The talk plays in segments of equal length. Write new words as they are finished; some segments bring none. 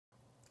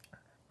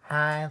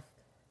Hi,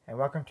 and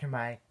welcome to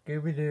my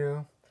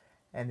Scooby-Doo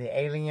and the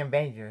Alien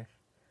Invaders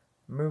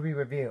movie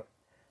review.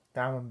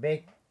 So I'm a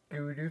big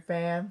Scooby-Doo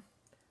fan.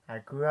 I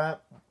grew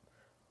up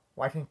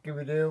watching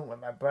Scooby-Doo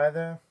with my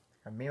brother.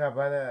 And me and my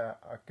brother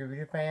are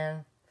Scooby-Doo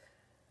fans.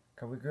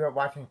 Because we grew up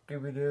watching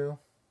Scooby-Doo,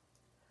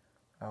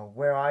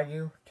 Where Are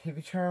You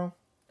TV show.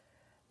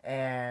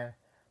 And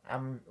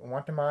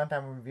once a month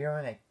I'm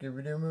reviewing a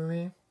Scooby-Doo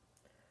movie.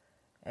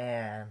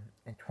 And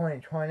in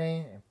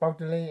 2020,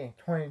 unfortunately in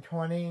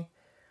 2020,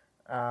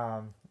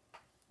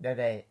 there's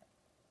a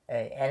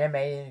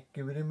animated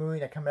Scooby-Doo movie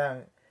that comes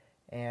out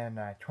in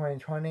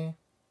 2020,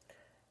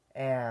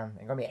 and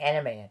it's gonna be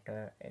animated.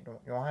 You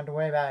don't have to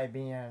worry about it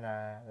being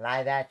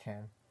live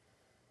action.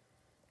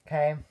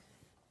 Okay,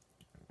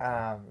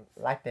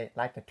 like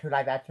the two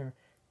live action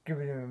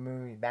Scooby-Doo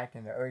movies back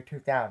in the early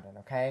 2000s.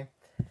 Okay,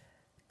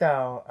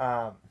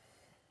 so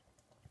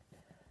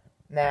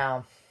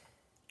now.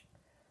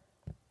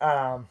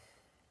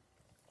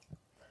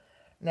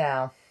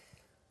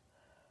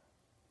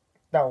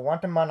 So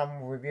once a month I'm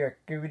gonna review a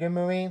Scooby-Doo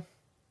movie.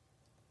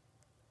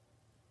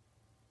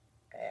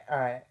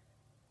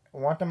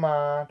 Once a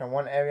month or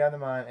one every other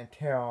month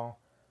until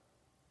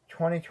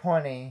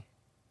 2020,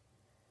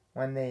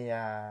 when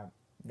the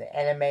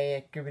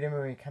animated Scooby-Doo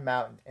movie come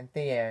out in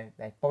theaters.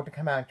 They're supposed to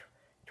come out in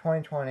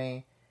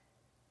 2020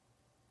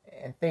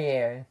 in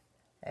theaters,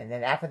 and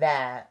then after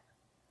that,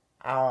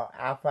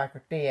 I'll watch the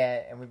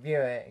theater and review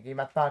it, and give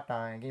my thoughts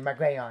on it, and give my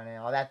grade on it,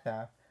 all that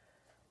stuff.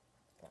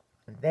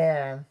 And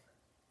then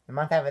the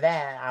month after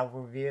that, I'll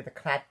review the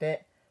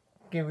classic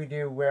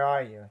Scooby-Doo Where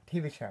Are You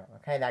TV show,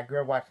 okay, that I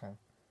grew up watching.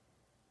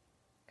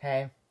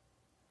 Okay?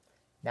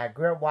 That I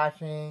grew up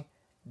watching,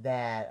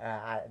 that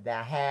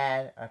I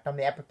had some of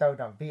the episodes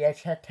on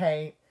VHS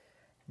tape,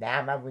 that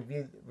I'm going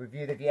to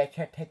review the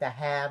VHS tape I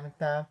have and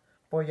stuff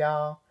for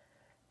y'all,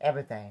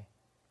 everything.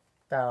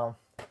 So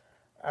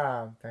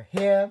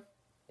here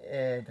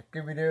is the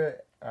Scooby-Doo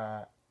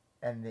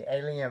and the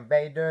Alien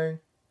Invaders.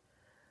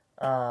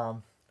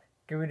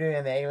 Scooby-Doo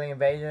and the Alien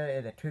Invader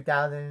is a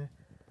 2000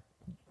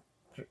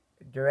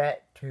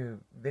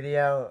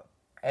 direct-to-video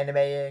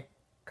animated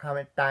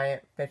comic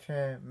science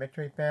fiction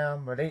mystery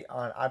film released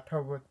on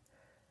October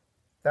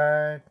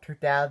 3rd,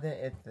 2000.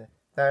 It's the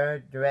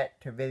third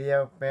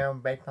direct-to-video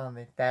film based on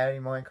the Saturday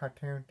morning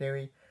cartoon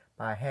series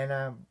by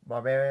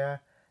Hanna-Barbera.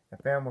 The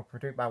film was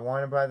produced by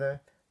Warner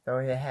Brothers, though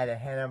it had a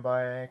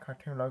Hanna-Barbera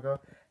cartoon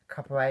logo,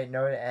 copyright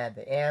noted at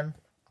the end.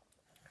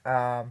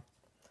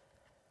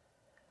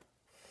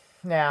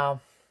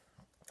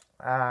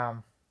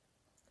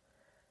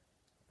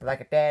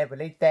 Like I said,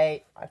 release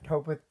date,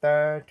 October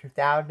 3rd,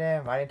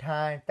 2000, running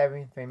time,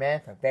 73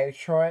 minutes, so very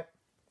short.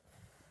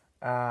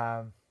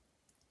 To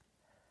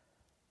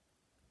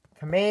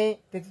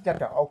me, this is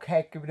just an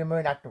okay Scooby-Doo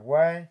movie, not the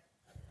worst,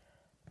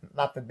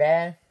 not the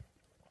best.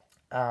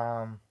 There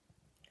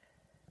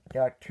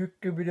are two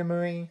Scooby-Doo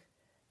movies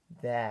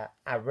that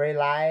I really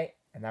like,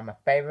 and are my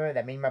favorite,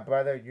 that me and my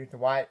brother used to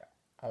watch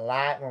a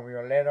lot when we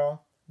were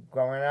little,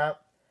 growing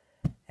up.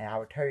 And I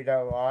will tell you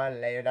those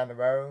on later down the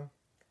road.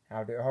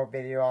 I'll do a whole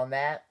video on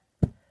that.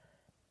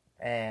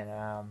 And,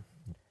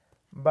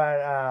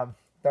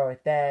 so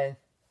it says,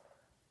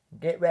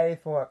 get ready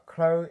for a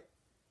close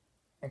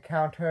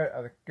encounter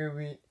of the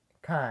Scooby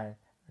kind.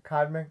 A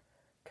cosmic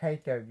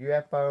case of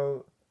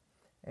UFO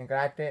and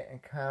galactic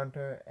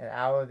encounter, an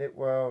out-of-this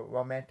world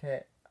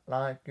romantic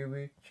launch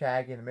Scooby,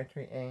 Shaggy, and the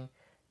Mystery Inc.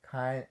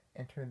 kind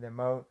into the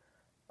most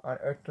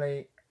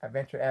unearthly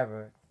adventure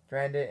ever.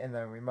 Stranded in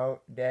the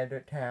remote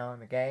desert town,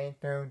 the gang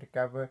soon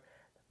discover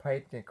the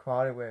place is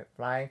crowded with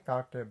flying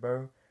saucer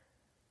birds,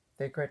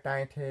 secret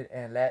scientists,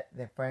 and less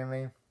than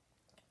friendly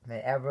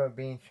than ever,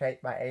 being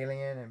shaped by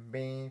aliens and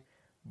being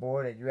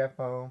board a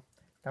UFO.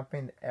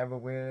 Something ever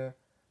weirder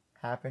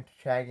happened to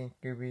Shaggy and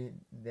Scooby,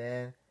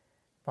 then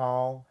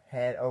fall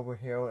head over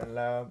heels in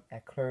love.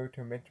 A clue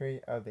to mystery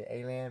of the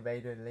alien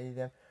invader leads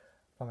them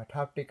from a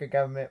top secret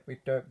government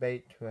research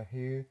base to a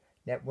huge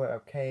network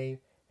of caves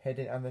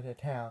hidden under the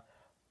town.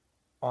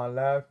 Our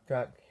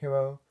love-struck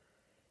hero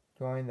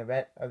joined the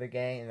rest of the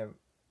gang in the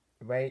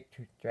race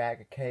to drag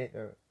a case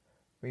to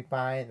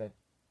refine the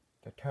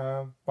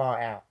term far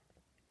out.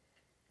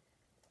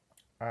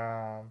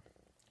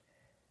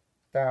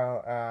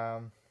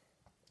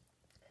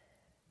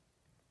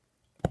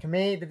 To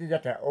me, this is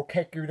just an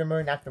okay Scooby-Doo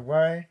movie, not the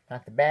worst,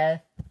 not the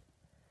best.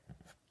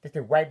 This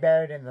is way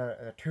better than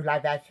the two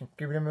live-action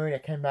Scooby-Doo movies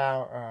that came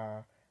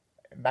out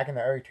back in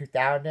the early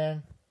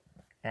 2000s.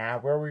 And I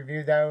will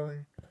review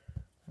those.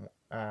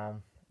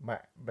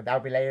 But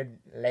that'll be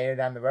later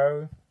down the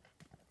road.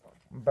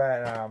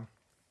 But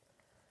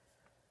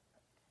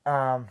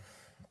I'm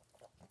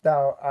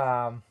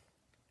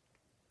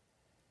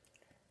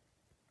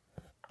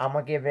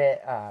gonna give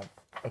it a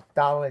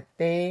solid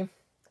C.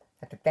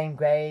 That's the same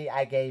grade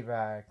I gave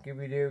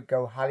Scooby-Doo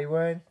Go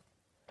Hollywood.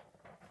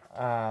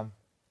 I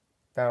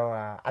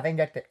think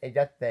it's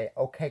just a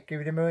okay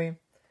Scooby-Doo movie,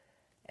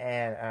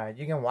 and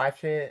you can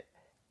watch it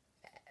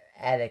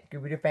as a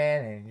Scooby-Doo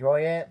fan and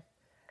enjoy it.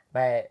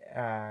 But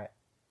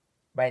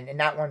but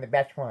not one of the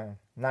best ones.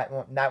 Not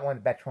one of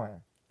the best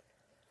ones.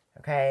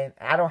 Okay,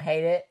 I don't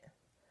hate it,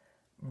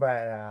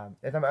 but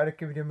there's some other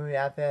Scooby-Doo movies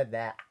out there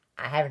that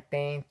I haven't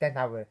seen since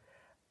I was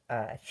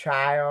a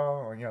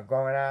child or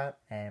growing up,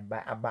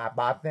 but I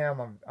bought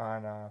them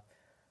on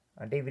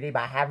DVD,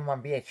 but I have them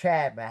on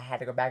VHS, but I had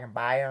to go back and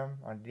buy them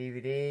on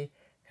DVD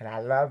because I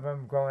love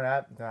them growing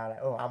up. So I was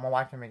like, oh, I'm gonna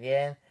watch them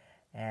again,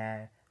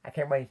 and I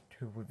can't wait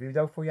to review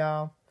those for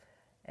y'all.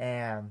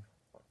 And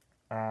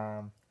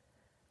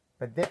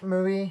but this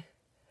movie,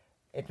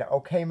 it's an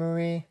okay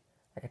movie.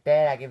 Like I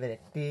said, I give it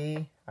a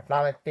C, a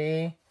solid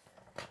C.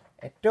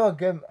 It's still a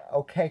good,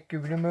 okay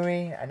Scooby-Doo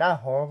movie, and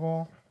not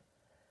horrible.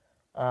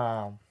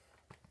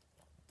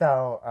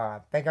 So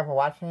thank you for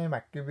watching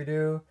my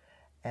Scooby-Doo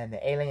and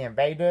the Alien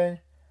Invaders.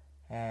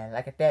 And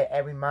like I said,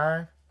 every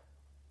month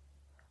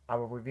I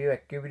will review a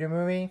Scooby-Doo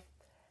movie.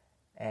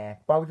 And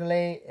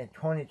supposedly in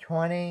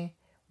 2020,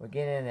 we're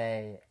getting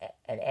an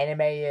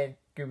animated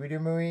Scooby-Doo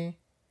movie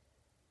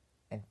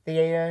in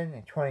theaters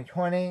in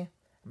 2020.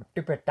 I'm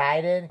super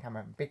excited. I'm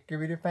a big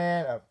Scooby-Doo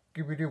fan of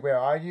Scooby-Doo, Where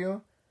Are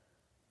You?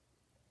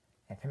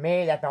 And to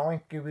me, that's the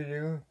only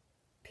Scooby-Doo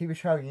TV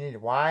show you need to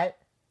watch.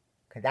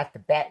 Because that's the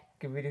best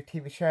Scooby-Doo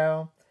TV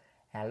show.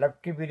 And I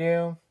love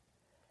Scooby-Doo.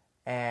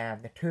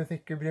 And the two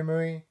Scooby-Doo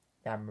movies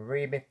that I'm a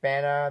really big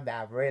fan of,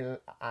 that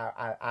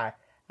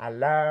I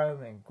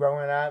love, and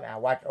growing up, and I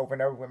watch over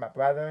and over with my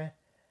brother.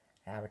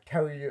 And I would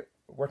tell you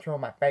which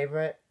one my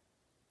favorite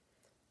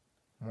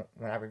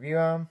when I review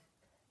them.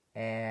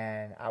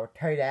 And I will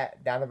tell you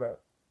that down the road.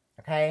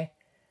 Okay?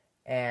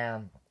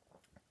 And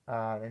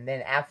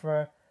then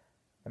after,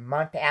 the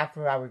month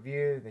after I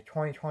review the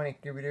 2020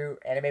 Scooby-Doo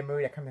anime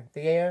movie that comes in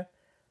theater,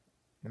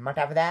 the month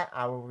after that,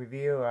 I will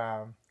review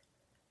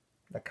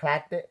the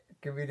classic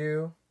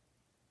Scooby-Doo,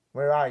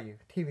 Where Are You?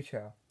 TV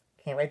show.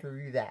 Can't wait to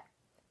review that.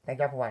 Thank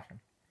y'all for watching.